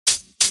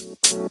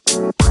Hello,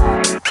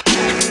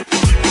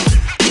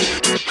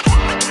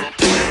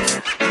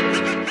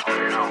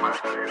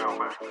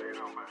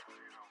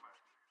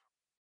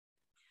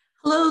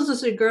 this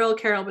is your girl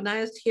Carol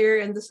Benias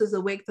here, and this is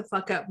the Wake the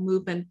Fuck Up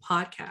Movement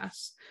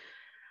podcast.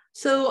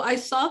 So I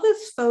saw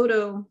this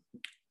photo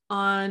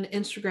on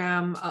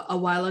Instagram a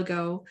while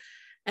ago,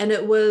 and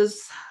it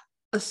was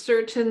a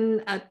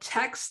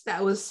text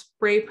that was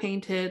spray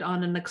painted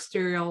on an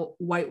exterior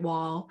white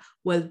wall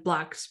with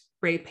black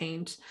spray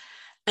paint.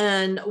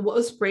 And what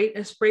was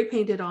spray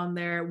painted on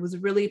there was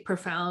really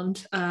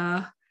profound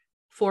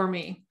for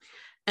me.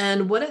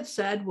 And what it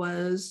said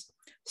was,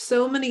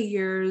 so many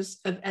years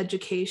of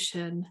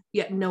education,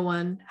 yet no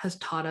one has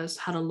taught us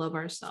how to love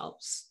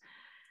ourselves.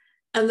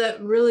 And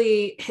that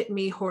really hit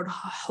me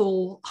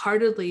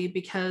wholeheartedly,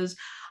 because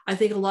I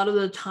think a lot of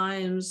the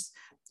times,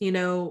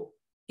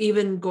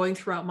 even going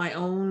throughout my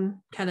own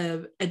kind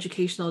of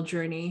educational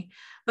journey,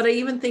 but I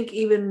even think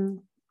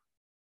even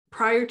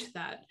prior to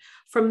that,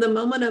 from the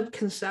moment of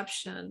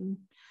conception,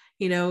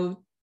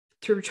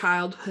 through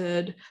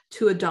childhood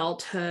to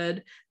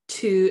adulthood,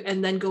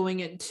 and then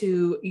going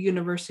into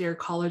university or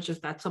college, if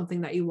that's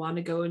something that you want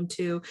to go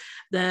into,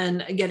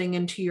 then getting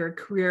into your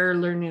career,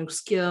 learning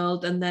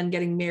skills, and then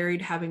getting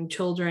married, having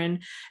children,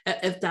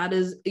 if that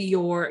is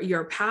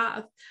your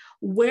path.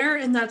 Where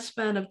in that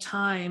span of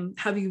time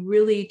have you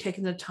really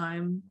taken the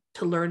time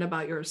to learn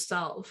about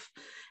yourself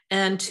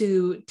and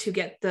to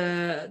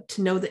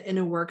know the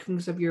inner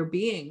workings of your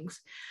beings?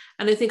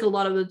 And I think a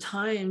lot of the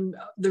time,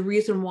 the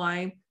reason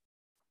why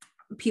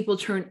people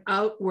turn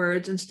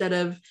outwards instead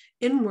of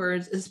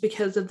inwards is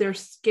because they're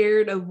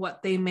scared of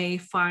what they may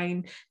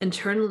find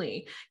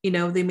internally.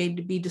 They may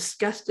be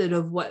disgusted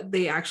of what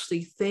they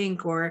actually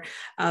think, or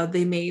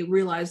they may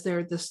realize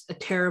they're a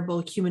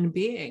terrible human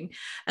being.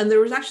 And there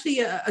was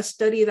actually a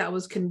study that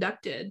was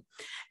conducted,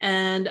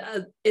 and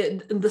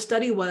the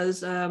study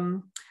was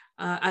at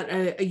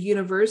a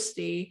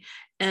university,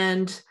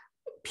 and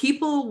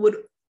people would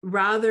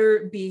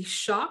rather be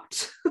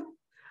shocked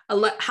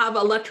have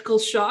electrical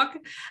shock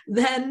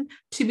than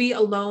to be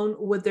alone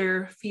with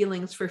their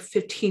feelings for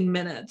 15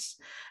 minutes.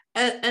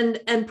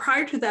 And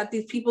prior to that,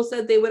 these people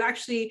said they would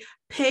actually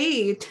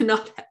pay to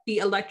not be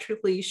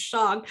electrically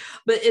shocked,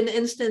 but in the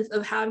instance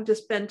of having to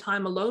spend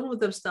time alone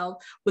with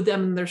themselves, they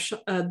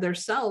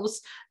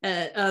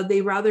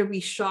rather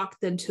be shocked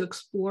than to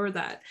explore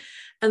that.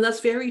 And that's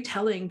very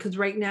telling, because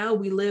right now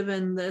we live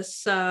in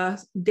this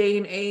day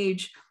and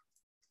age,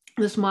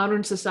 this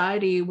modern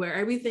society where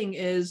everything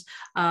is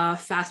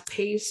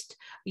fast-paced.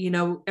 We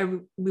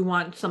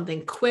want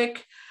something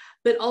quick,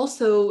 but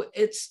also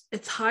it's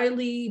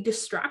highly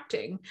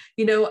distracting.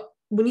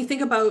 When you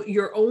think about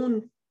your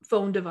own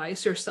phone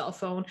device, your cell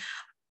phone,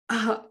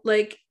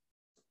 like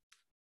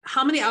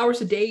how many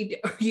hours a day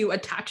are you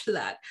attached to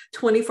that?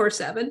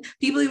 24/7?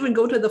 People even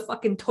go to the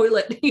fucking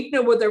toilet,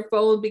 with their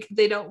phone, because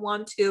they don't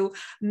want to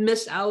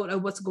miss out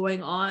on what's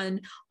going on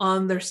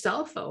their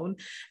cell phone.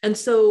 And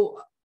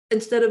so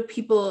instead of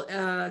people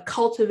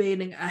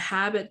cultivating a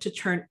habit to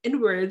turn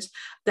inwards,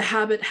 the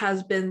habit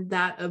has been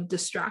that of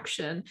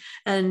distraction.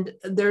 And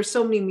there's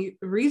so many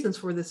reasons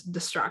for this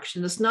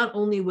distraction. It's not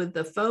only with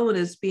the phone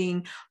as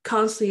being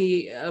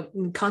constantly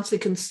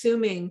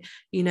consuming,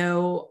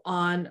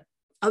 on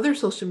other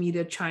social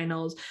media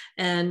channels,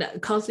 and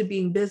constantly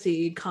being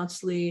busy,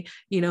 constantly,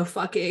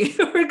 fucking,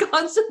 or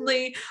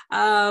constantly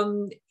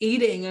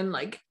eating, and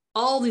like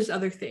all these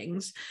other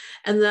things.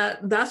 And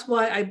that's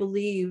why I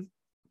believe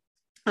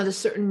at a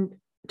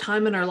certain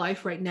time in our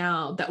life right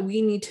now that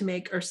we need to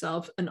make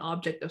ourselves an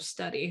object of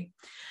study.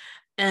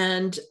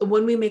 And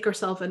when we make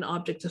ourselves an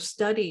object of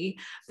study,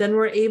 then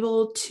we're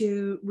able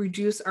to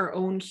reduce our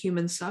own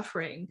human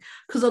suffering.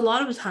 Because a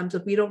lot of the times,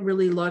 if we don't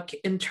really look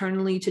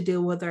internally to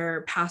deal with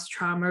our past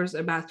traumas,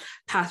 about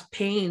past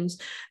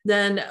pains,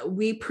 then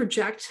we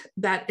project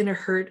that inner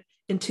hurt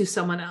into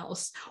someone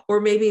else.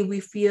 Or maybe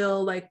we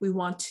feel like we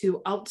want to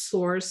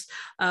outsource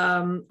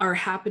our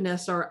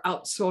happiness, or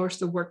outsource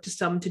the work to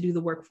someone to do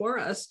the work for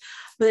us.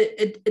 But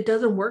it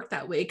doesn't work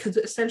that way, because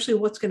essentially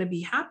what's going to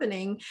be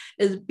happening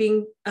is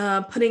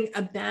putting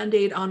a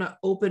band-aid on an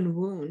open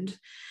wound.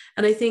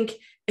 And I think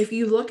if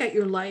you look at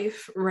your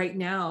life right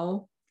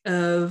now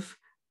of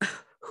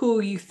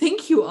who you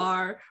think you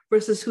are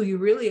versus who you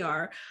really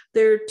are,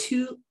 they're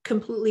two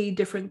completely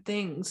different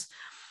things.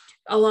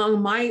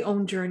 Along my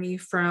own journey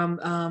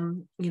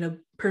from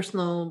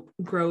personal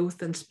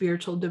growth and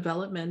spiritual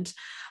development,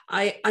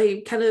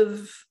 I kind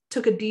of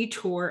took a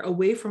detour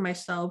away from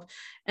myself,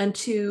 and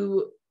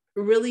to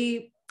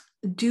really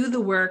do the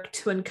work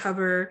to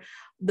uncover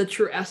the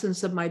true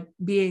essence of my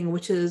being,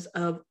 which is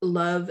of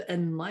love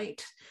and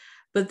light.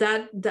 But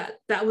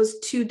that was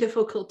too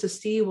difficult to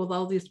see with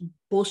all these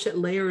bullshit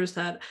layers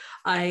that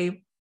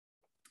I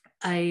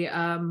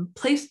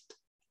placed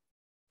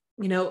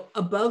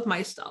above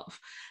myself,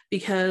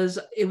 because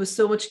it was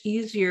so much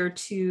easier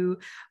to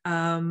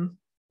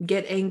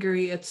get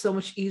angry. It's so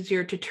much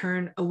easier to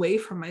turn away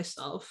from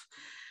myself.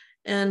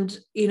 And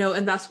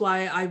and that's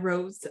why I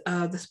wrote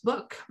this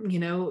book,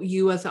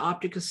 You as an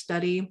Object of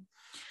Study.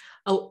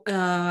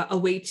 a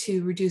way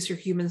to reduce your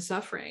human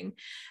suffering.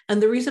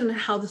 And the reason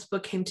how this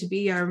book came to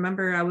be, I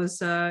remember I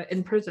was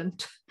in prison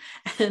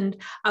and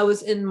I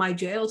was in my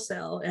jail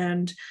cell,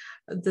 and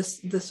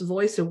this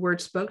voice of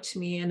word spoke to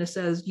me, and it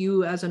says,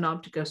 "You as an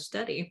object of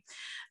study."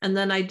 And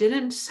then I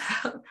didn't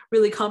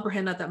really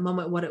comprehend at that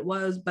moment what it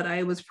was, but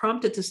I was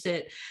prompted to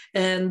sit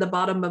in the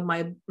bottom of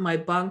my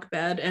bunk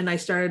bed, and I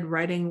started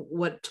writing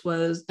what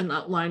was an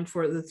outline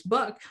for this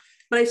book,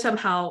 but I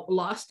somehow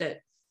lost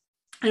it.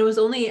 And it was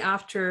only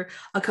after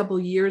a couple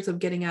of years of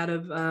getting out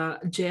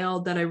of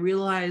jail that I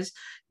realized,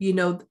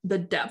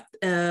 the depth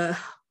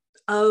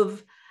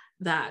of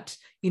that,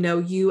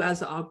 you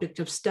as the object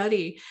of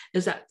study,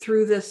 is that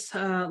through this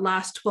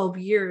last 12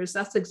 years,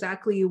 that's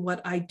exactly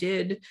what I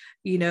did,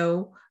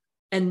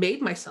 and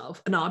made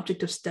myself an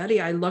object of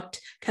study. I looked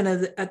kind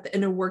of at the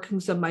inner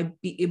workings of my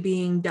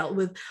being, dealt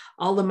with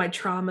all of my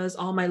traumas,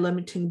 all my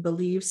limiting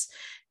beliefs,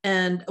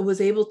 and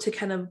was able to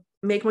kind of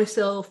make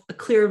myself a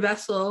clear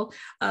vessel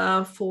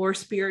for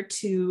spirit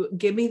to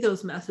give me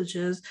those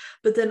messages,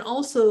 but then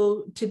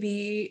also to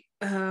be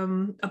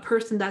a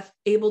person that's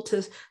able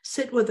to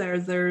sit with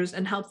others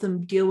and help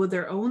them deal with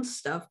their own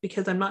stuff,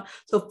 because I'm not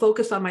so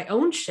focused on my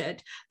own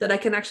shit that I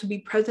can actually be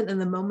present in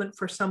the moment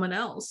for someone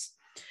else.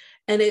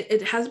 And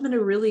it has been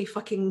a really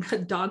fucking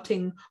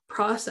daunting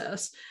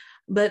process.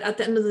 But at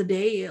the end of the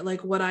day,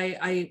 like, what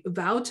I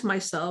vowed to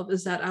myself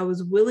is that I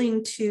was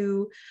willing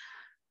to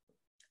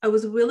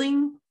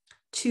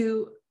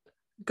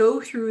go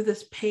through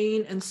this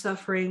pain and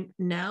suffering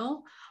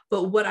now,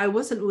 but what I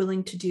wasn't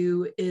willing to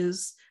do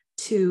is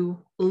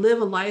to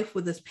live a life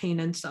with this pain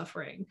and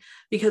suffering,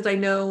 because I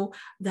know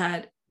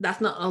that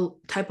that's not a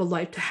type of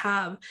life to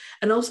have.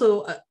 And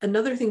also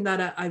another thing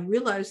that I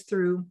realized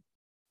through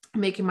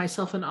making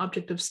myself an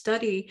object of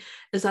study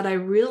is that I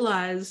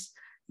realized,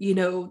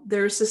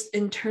 there's this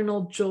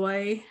internal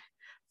joy,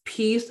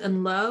 peace,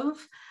 and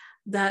love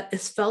that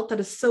is felt, that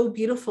is so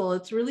beautiful.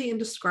 It's really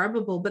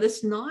indescribable, but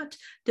it's not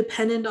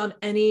dependent on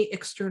any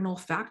external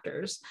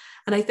factors.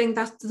 And I think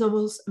that's the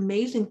most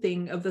amazing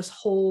thing of the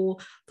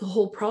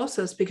whole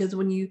process, because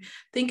when you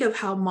think of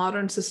how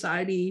modern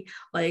society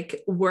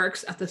like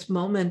works at this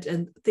moment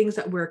and things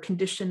that we're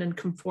conditioned and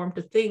conformed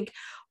to think,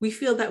 we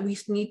feel that we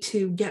need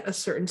to get a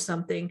certain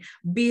something,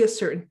 be a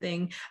certain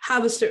thing,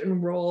 have a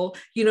certain role,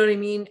 you know what I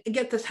mean?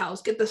 Get this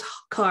house, get this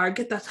car,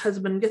 get this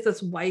husband, get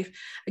this wife,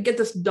 get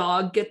this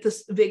dog, get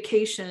this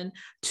vacation,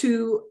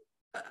 to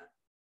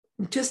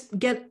just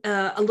get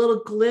a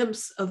little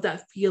glimpse of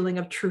that feeling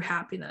of true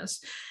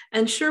happiness.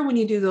 And sure, when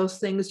you do those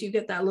things, you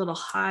get that little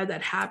high,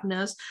 that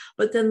happiness,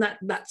 but then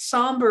that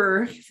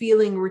somber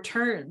feeling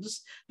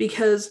returns,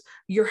 because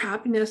your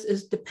happiness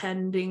is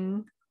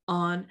depending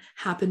on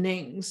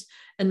happenings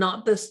and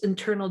not this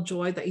internal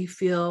joy that you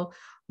feel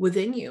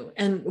within you.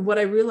 And what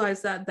I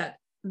realized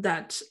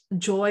that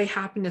joy,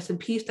 happiness, and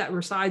peace that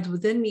resides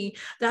within me,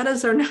 that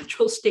is our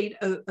natural state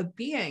of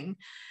being.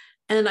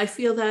 And I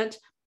feel that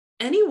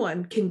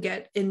anyone can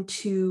get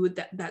into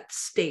that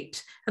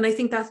state. And I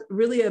think that's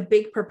really a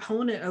big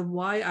proponent of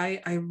why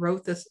I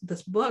wrote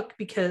this book,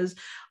 because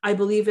I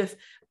believe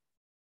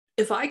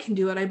if I can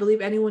do it, I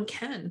believe anyone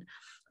can.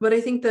 But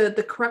I think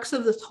the crux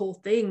of this whole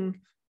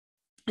thing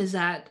is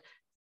that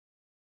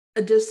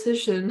a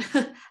decision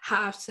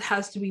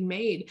has to be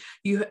made.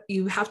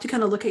 You have to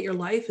kind of look at your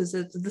life. Is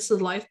this a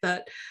life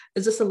that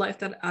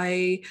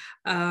I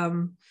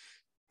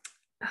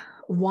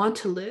want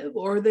to live,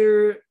 or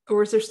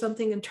is there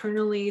something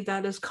internally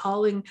that is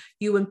calling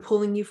you and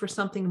pulling you for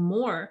something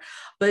more?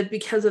 But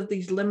because of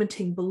these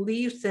limiting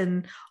beliefs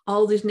and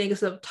all these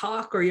negative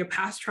talk or your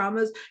past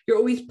traumas, you're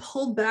always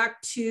pulled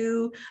back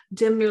to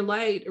dim your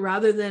light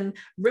rather than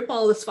rip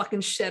all this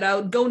fucking shit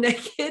out, go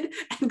naked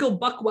and go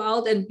buck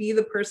wild and be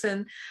the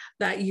person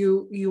that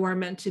you are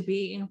meant to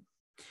be.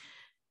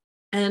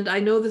 And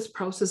I know this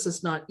process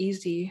is not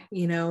easy.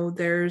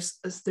 There's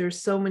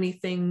so many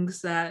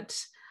things that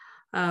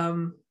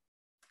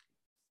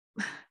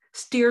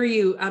steer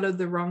you out of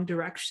the wrong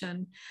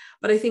direction.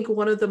 But I think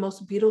one of the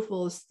most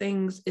beautiful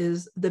things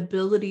is the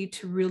ability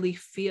to really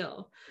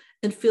feel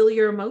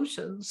your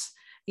emotions.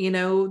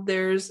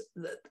 There's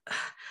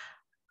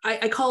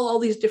I call all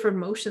these different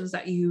emotions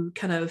that you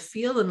kind of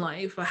feel in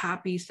life: a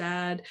happy,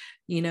 sad,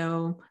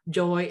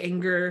 joy,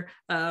 anger,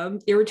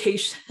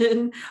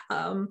 irritation,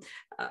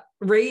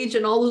 rage,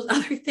 and all those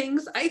other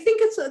things. I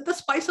think it's the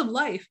spice of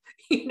life,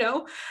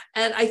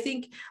 and I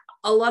think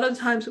a lot of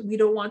times we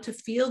don't want to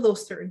feel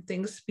those certain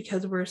things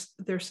because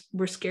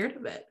we're scared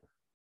of it.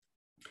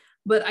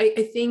 But I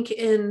think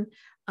in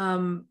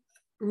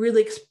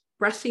really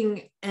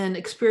expressing and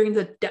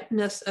experiencing the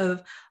depthness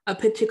of a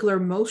particular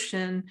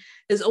emotion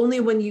is only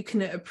when you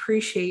can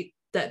appreciate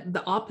that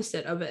the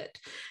opposite of it.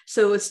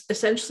 So it's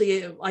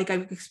essentially like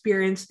I've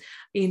experienced,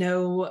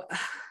 the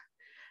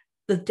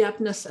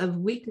depthness of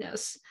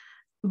weakness,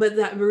 but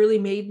that really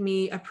made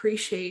me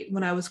appreciate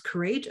when I was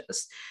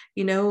courageous,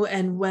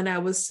 and when I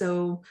was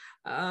so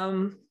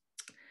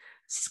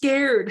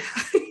scared,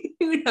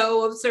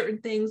 of certain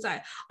things.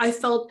 I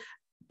felt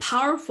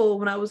powerful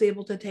when I was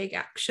able to take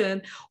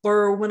action,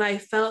 or when I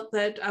felt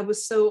that I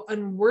was so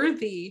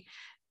unworthy,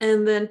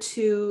 and then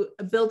to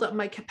build up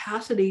my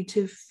capacity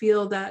to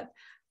feel that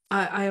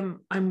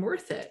I'm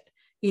worth it,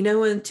 you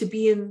know, and to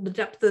be in the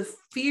depth of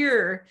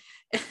fear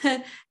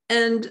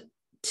and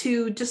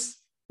to just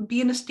be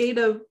in a state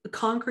of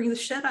conquering the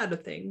shit out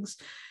of things.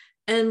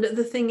 And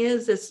the thing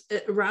is,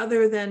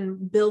 rather than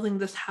building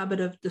this habit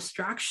of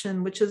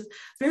distraction, which is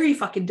very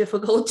fucking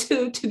difficult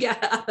to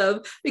get out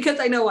of, because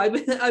I know I've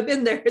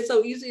been there. It's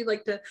so easy,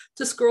 like to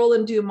scroll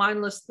and do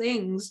mindless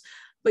things.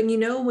 But you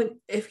know,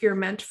 if you're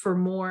meant for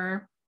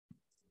more,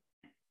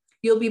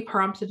 you'll be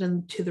prompted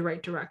into the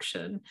right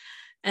direction.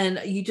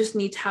 And you just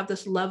need to have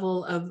this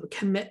level of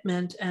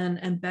commitment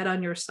and bet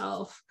on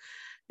yourself,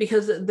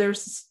 because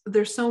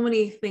there's so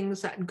many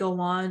things that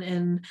go on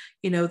in,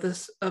 you know,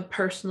 this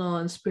personal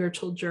and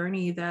spiritual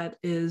journey that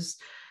is,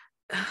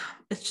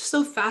 it's just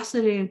so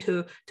fascinating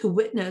to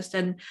witness.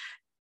 And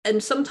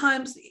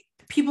sometimes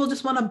people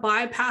just want to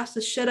bypass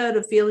the shit out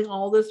of feeling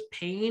all this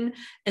pain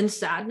and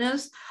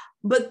sadness,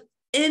 but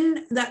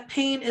in that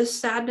pain is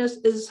sadness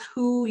is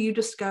who you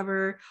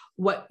discover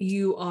what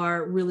you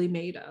are really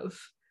made of.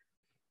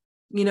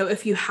 You know,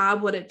 if you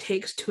have what it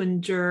takes to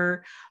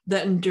endure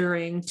the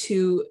enduring,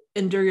 to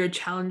endure your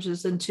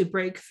challenges and to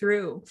break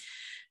through.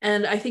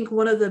 And I think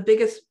one of the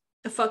biggest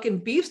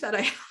fucking beefs that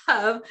I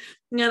have,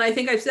 and I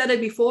think I've said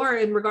it before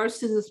in regards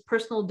to this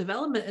personal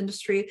development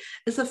industry,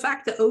 is the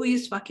fact that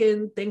always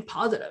fucking think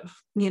positive,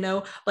 you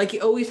know, like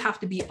you always have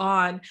to be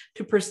on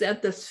to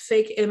present this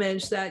fake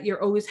image that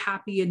you're always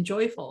happy and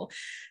joyful.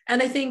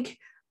 And I think,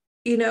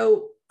 you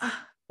know,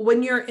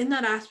 when you're in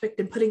that aspect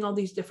and putting all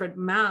these different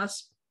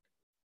masks,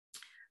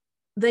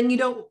 then you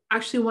don't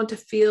actually want to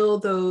feel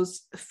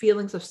those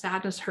feelings of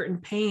sadness, hurt,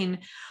 and pain,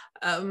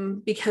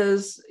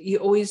 because you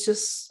always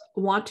just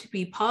want to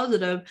be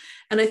positive.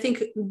 And I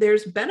think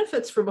there's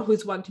benefits from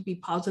always wanting to be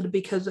positive,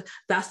 because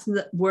that's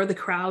where the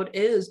crowd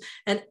is.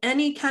 And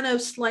any kind of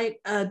slight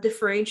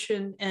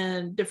differentiation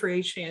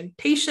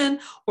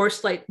or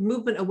slight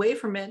movement away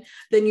from it,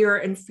 then you're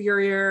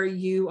inferior,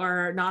 you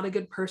are not a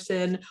good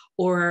person,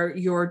 or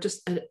you're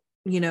just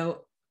you know,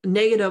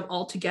 negative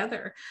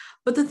altogether.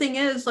 But the thing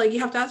is, like,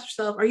 you have to ask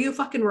yourself, are you a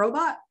fucking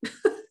robot?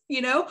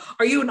 You know,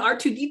 are you an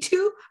R2D2?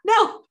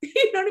 No.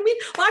 You know what I mean?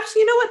 Well,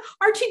 actually, you know what,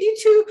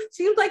 R2D2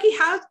 seems like he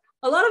has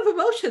a lot of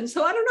emotions,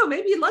 so I don't know,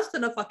 maybe less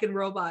than a fucking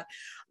robot.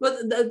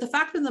 But the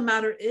fact of the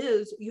matter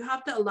is, you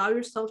have to allow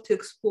yourself to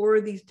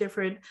explore these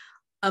different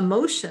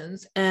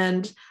emotions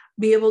and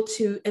be able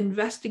to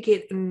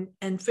investigate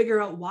and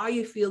figure out why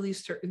you feel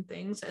these certain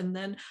things, and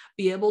then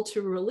be able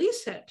to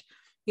release it.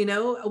 You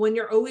know, when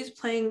you're always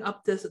playing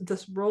up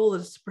this role,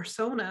 this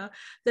persona,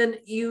 then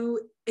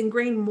you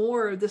ingrain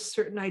more of this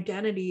certain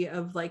identity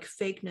of like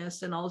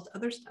fakeness and all this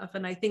other stuff.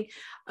 And I think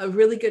a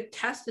really good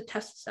test to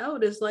test this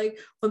out is like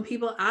when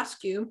people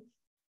ask you,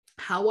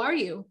 how are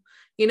you?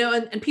 You know,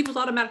 and people's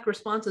automatic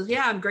response is,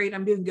 yeah, I'm great,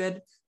 I'm doing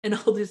good, and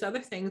all these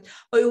other things.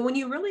 But when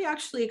you really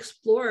actually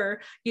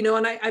explore, you know,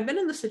 and I've been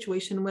in the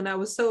situation when I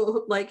was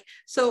so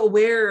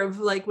aware of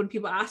like when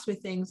people ask me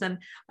things, and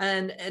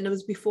it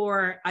was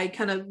before I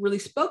kind of really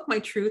spoke my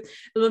truth.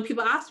 And when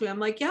people ask me, I'm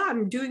like, yeah,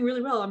 I'm doing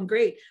really well, I'm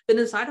great. But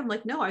inside I'm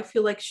like, no, I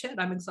feel like shit,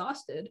 I'm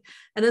exhausted.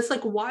 And it's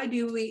like, why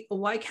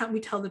can't we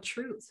tell the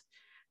truth?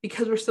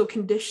 Because we're so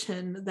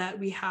conditioned that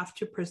we have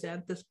to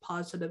present this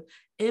positive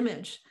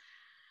image.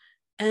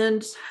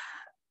 And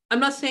I'm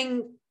not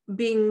saying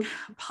being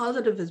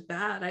positive is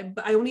bad.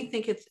 I only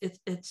think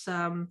it's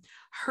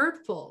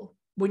hurtful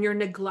when you're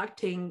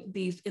neglecting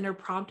these inner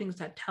promptings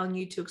that telling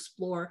you to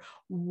explore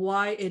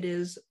why it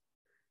is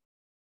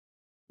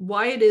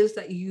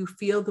that you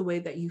feel the way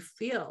that you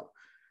feel,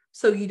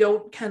 so you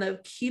don't kind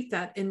of keep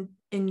that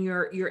in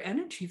your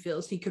energy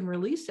field, so you can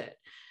release it.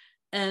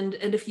 And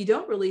if you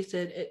don't release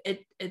it,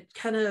 it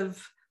kind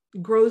of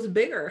grows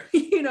bigger,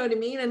 you know what I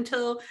mean,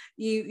 until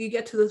you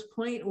get to this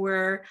point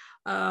where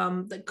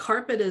the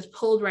carpet is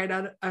pulled right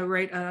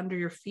under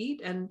your feet,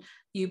 and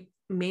you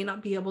may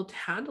not be able to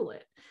handle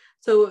it.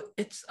 So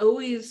it's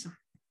always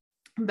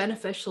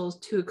beneficial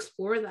to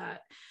explore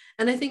that.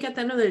 And I think at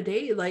the end of the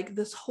day, like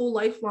this whole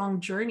lifelong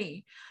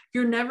journey,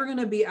 you're never going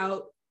to be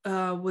out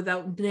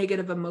without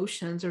negative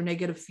emotions or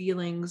negative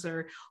feelings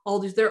or all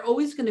these. They're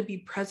always going to be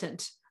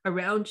present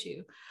around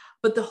you.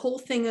 But the whole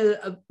thing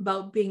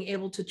about being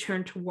able to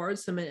turn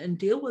towards them and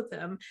deal with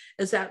them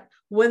is that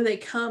when they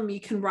come, you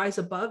can rise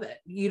above it.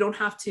 You don't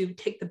have to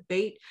take the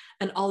bait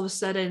and all of a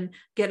sudden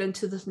get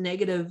into this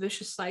negative,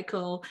 vicious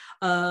cycle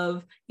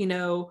of, you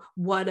know,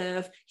 what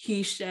if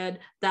he said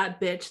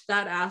that bitch,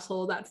 that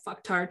asshole, that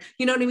fucktard.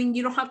 You know what I mean?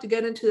 You don't have to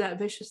get into that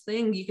vicious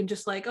thing. You can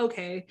just like,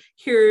 okay,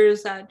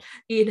 here's that,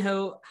 you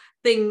know,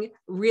 thing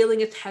reeling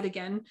its head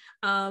again.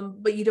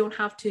 But you don't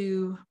have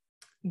to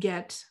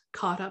get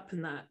caught up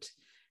in that.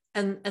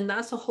 And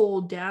that's a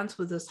whole dance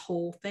with this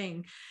whole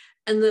thing.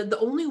 And the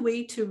only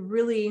way to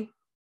really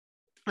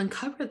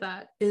uncover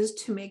that is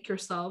to make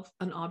yourself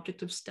an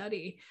object of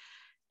study.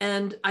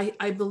 And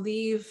I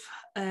believe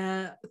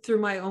through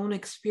my own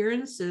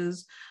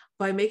experiences,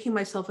 by making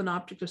myself an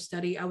object of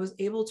study, I was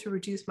able to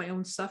reduce my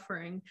own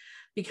suffering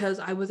because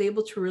I was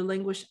able to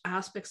relinquish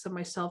aspects of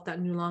myself that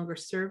no longer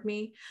served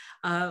me,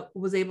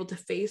 was able to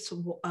face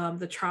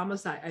the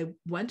traumas that I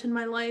went in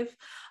my life,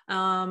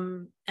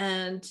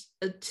 and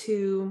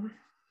to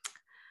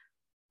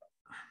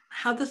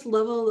have this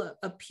level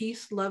of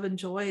peace, love, and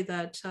joy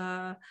that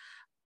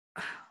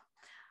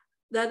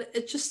that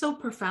it's just so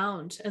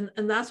profound.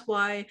 And that's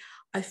why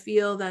I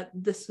feel that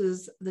this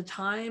is the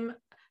time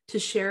to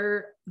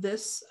share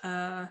this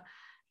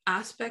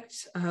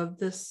aspect of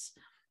this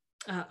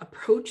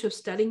approach of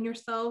studying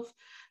yourself.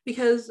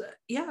 Because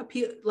yeah,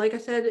 like I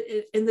said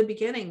in the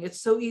beginning,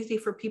 it's so easy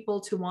for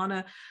people to want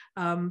to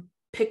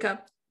pick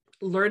up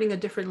learning a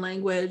different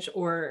language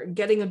or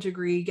getting a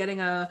degree,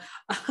 getting a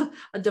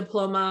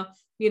diploma,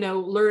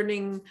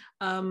 learning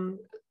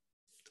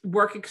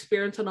work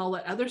experience and all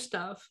that other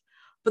stuff.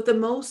 But the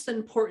most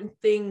important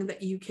thing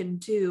that you can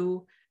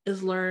do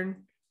is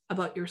learn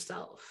about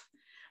yourself.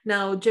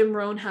 Now, Jim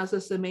Rohn has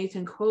this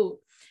amazing quote,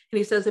 and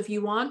he says, if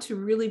you want to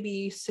really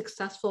be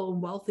successful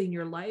and wealthy in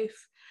your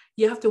life,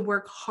 you have to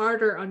work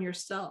harder on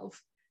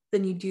yourself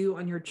than you do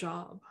on your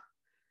job.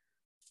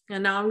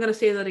 And now I'm going to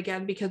say that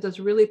again because it's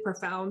really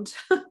profound.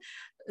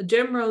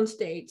 Jim Rohn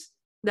states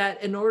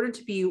that in order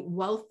to be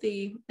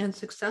wealthy and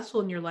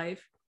successful in your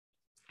life,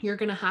 you're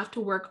going to have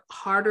to work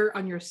harder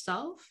on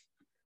yourself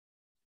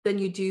than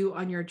you do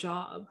on your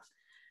job.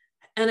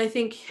 And I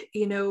think,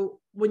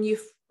 when you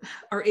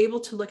are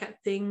able to look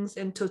at things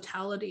in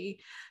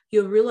totality,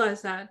 you'll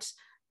realize that,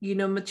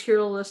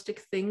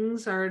 materialistic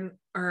things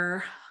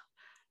are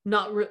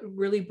not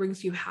really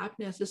brings you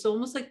happiness. It's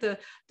almost like the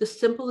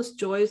simplest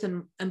joys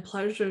and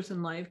pleasures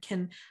in life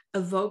can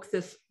evoke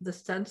the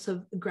sense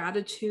of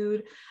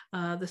gratitude,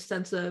 the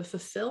sense of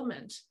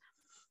fulfillment.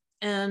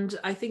 And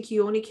I think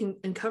you only can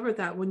uncover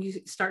that when you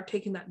start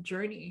taking that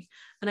journey.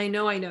 And I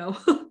know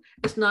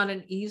it's not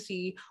an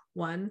easy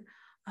one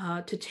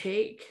to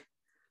take,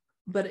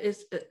 but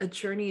it's a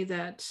journey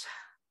that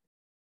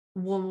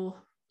will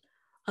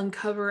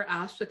uncover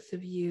aspects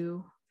of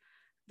you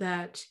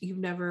that you've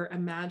never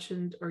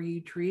imagined or you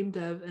dreamed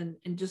of, and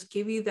just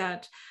give you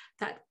that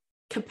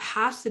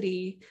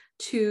capacity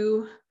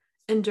to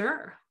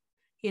endure,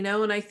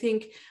 and I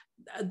think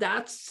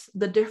that's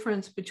the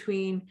difference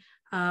between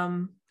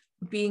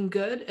being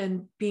good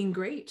and being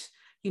great.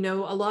 A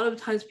lot of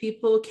times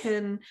people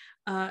can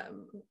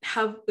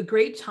have a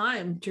great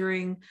time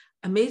during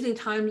amazing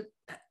times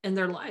in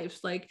their lives,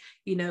 like,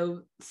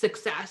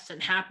 success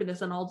and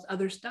happiness and all this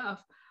other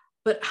stuff.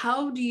 But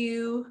how do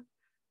you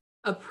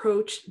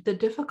approach the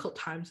difficult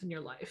times in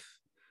your life?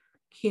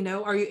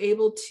 Are you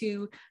able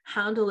to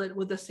handle it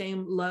with the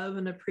same love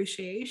and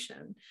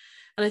appreciation?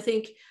 And I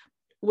think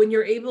when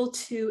you're able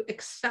to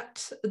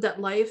accept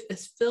that life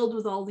is filled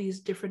with all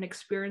these different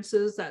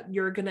experiences, that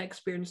you're going to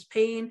experience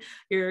pain,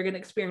 you're going to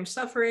experience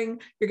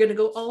suffering, you're going to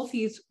go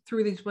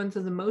through these winds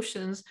of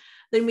emotions,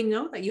 then we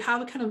know that you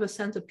have a kind of a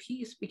sense of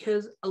peace,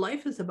 because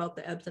life is about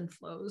the ebbs and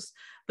flows.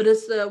 But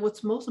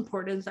what's most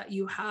important is that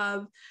you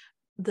have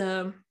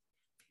the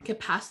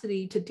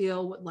capacity to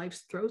deal with life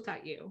throws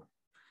at you.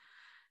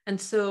 And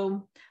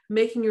so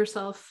making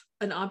yourself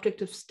an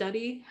object of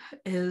study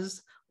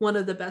is one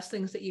of the best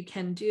things that you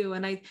can do.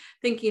 And I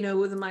think,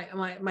 with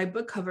my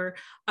book cover,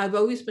 I've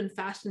always been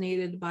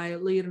fascinated by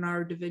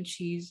Leonardo da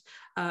Vinci's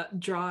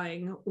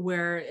drawing,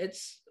 where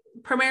it's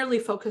primarily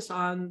focused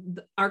on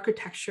the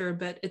architecture,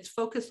 but it's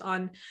focused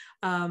on,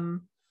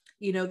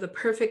 the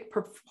perfect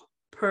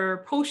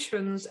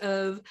proportions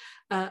of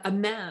a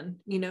man,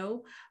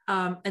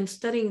 and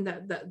studying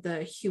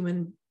the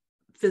human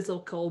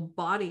physical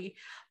body.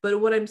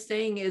 But what I'm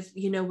saying is,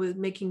 with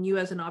making you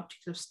as an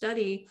object of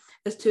study,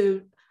 is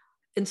to,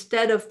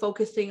 instead of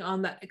focusing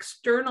on that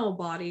external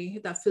body,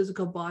 that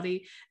physical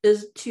body,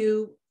 is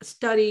to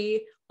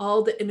study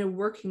all the inner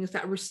workings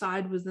that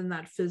reside within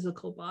that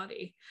physical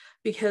body.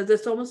 Because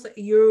it's almost like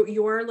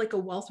you are like a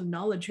wealth of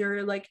knowledge.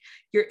 You're like,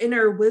 your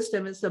inner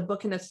wisdom is a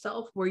book in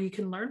itself where you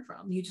can learn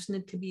from. You just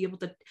need to be able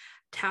to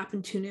tap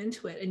and tune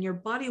into it, and your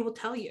body will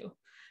tell you,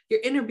 your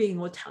inner being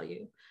will tell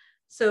you.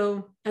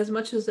 So as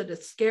much as it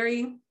is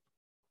scary,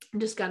 you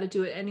just got to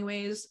do it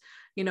anyways.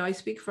 I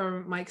speak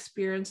from my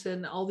experience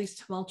and all these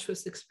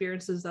tumultuous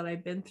experiences that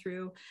I've been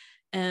through.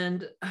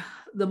 And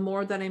the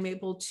more that I'm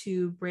able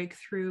to break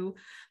through,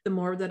 the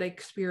more that I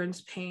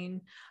experience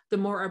pain, the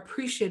more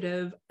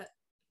appreciative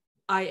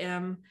I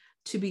am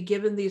to be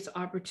given these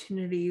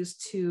opportunities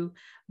to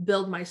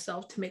build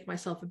myself, to make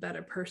myself a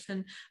better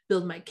person,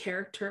 build my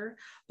character,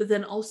 but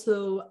then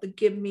also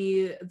give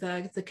me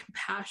the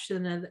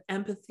compassion and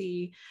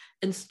empathy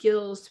and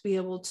skills to be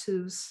able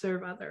to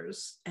serve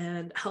others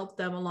and help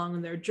them along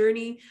in their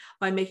journey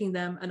by making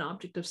them an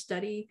object of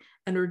study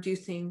and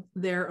reducing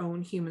their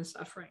own human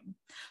suffering.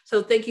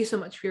 So thank you so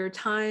much for your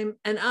time.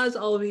 And as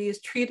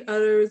always, treat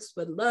others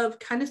with love,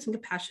 kindness, and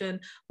compassion.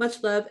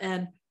 Much love,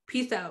 and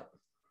peace out.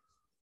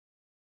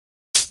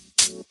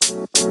 You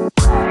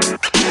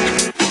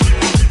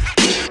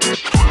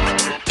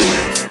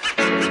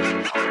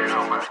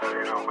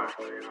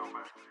know,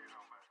 man.